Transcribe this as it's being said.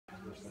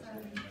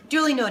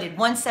Dooley Noted,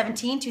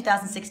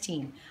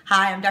 1/17/2016.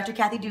 Hi, I'm Dr.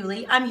 Kathy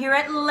Dooley. I'm here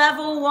at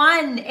Level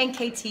 1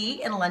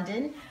 NKT in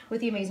London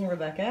with the amazing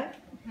Rebecca.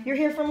 You're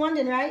here from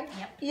London, right?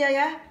 Yep.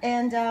 Yeah.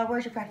 And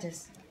where's your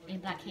practice? In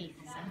Blackheath.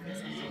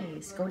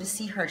 Please go to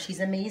see her. She's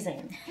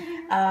amazing.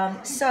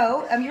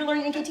 You're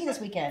learning NKT this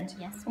weekend.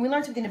 Yes. And we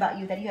learned something about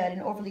you, that you had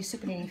an overly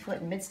supinating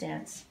foot in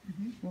mid-stance.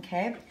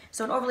 Okay.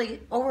 So an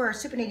over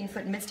supinating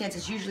foot in mid-stance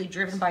is usually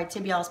driven by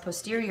tibialis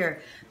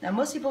posterior. Now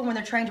most people, when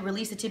they're trying to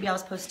release the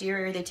tibialis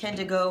posterior, they tend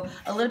to go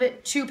a little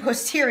bit too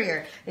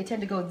posterior. They tend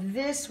to go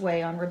this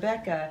way on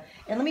Rebecca.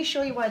 And let me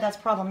show you why that's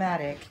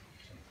problematic.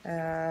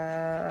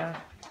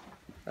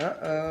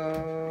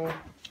 Uh-oh.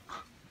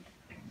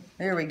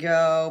 There we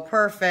go,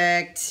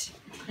 perfect.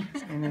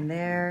 And then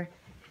there.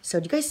 So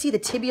do you guys see the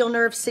tibial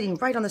nerve sitting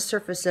right on the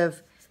surface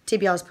of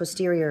tibialis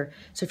posterior?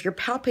 So if you're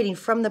palpating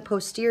from the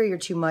posterior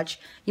too much,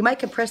 you might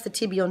compress the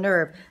tibial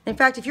nerve. In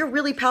fact, if you're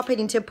really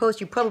palpating tib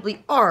post, you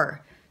probably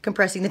are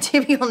compressing the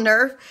tibial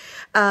nerve.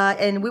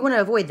 And we want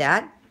to avoid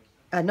that.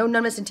 No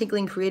numbness and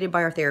tingling created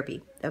by our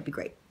therapy. That would be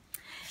great.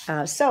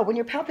 So when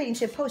you're palpating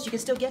tib post, you can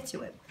still get to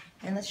it.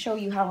 And let's show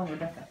you how on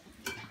Rebecca.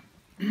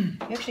 You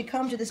actually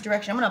come to this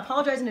direction. I'm going to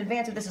apologize in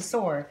advance if this is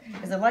sore,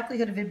 because the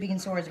likelihood of it being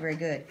sore is very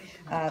good.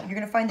 You're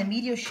going to find the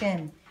medial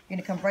shin. You're going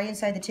to come right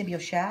inside the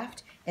tibial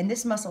shaft. And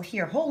this muscle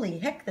here, holy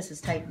heck, this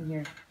is tight in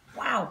here.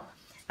 Wow.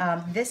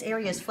 This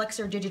area is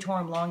flexor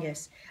digitorum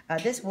longus.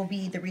 This will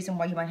be the reason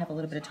why you might have a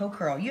little bit of toe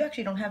curl. You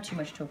actually don't have too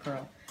much toe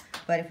curl.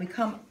 But if we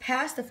come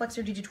past the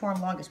flexor digitorum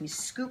longus, we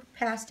scoop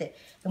past it,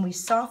 and we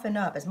soften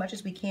up as much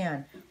as we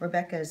can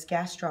Rebecca's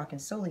gastroc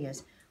and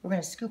soleus, we're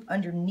going to scoop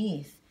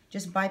underneath,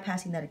 just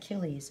bypassing that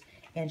Achilles,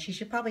 and she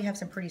should probably have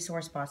some pretty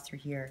sore spots through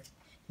here.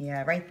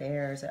 Yeah, right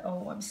there.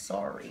 Oh, I'm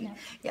sorry.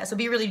 Yeah, so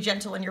be really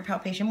gentle in your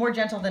palpation, more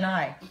gentle than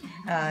I.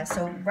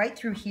 So right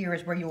through here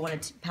is where you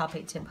want to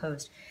palpate tib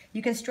post.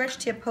 You can stretch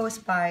tib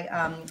post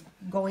by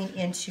going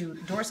into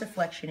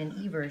dorsiflexion and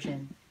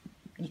eversion.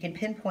 And you can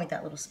pinpoint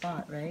that little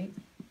spot, right?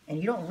 And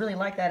you don't really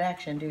like that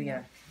action, do you?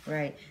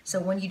 Right.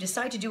 So when you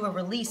decide to do a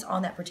release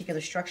on that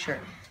particular structure,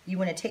 you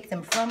want to take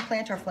them from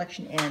plantar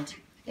flexion and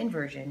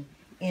inversion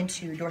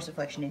into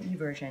dorsiflexion and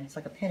eversion. It's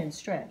like a pin and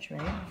stretch,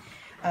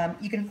 right?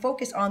 You can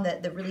focus on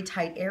the really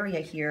tight area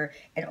here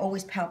and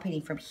always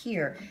palpating from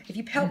here. If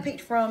you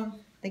palpate from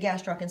the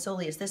gastroc and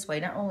soleus this way,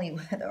 not only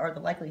are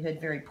the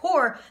likelihood very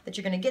poor that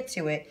you're going to get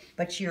to it,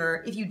 but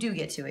if you do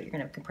get to it, you're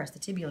going to compress the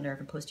tibial nerve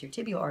and posterior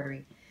tibial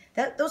artery.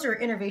 Those are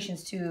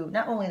innervations to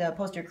not only the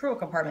posterior crural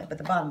compartment, but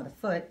the bottom of the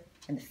foot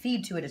and the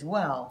feed to it as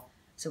well.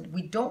 So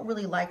we don't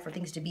really like for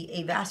things to be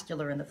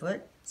avascular in the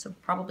foot, so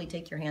probably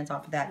take your hands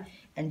off of that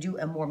and do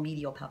a more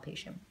medial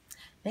palpation.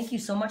 Thank you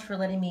so much for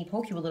letting me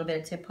poke you a little bit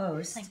at tib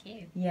post. Thank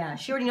you. Yeah,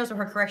 she already knows what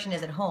her correction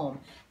is at home.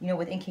 You know,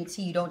 with NKT,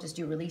 you don't just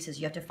do releases.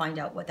 You have to find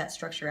out what that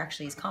structure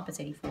actually is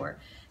compensating for.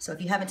 So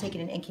if you haven't taken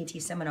an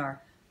NKT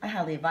seminar, I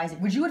highly advise it.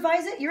 Would you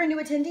advise it? You're a new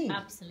attendee.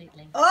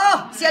 Absolutely.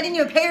 Oh, see, I didn't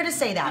even pay her to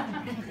say that.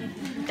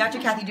 Dr.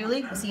 Kathy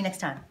Dooley, we'll see you next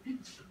time.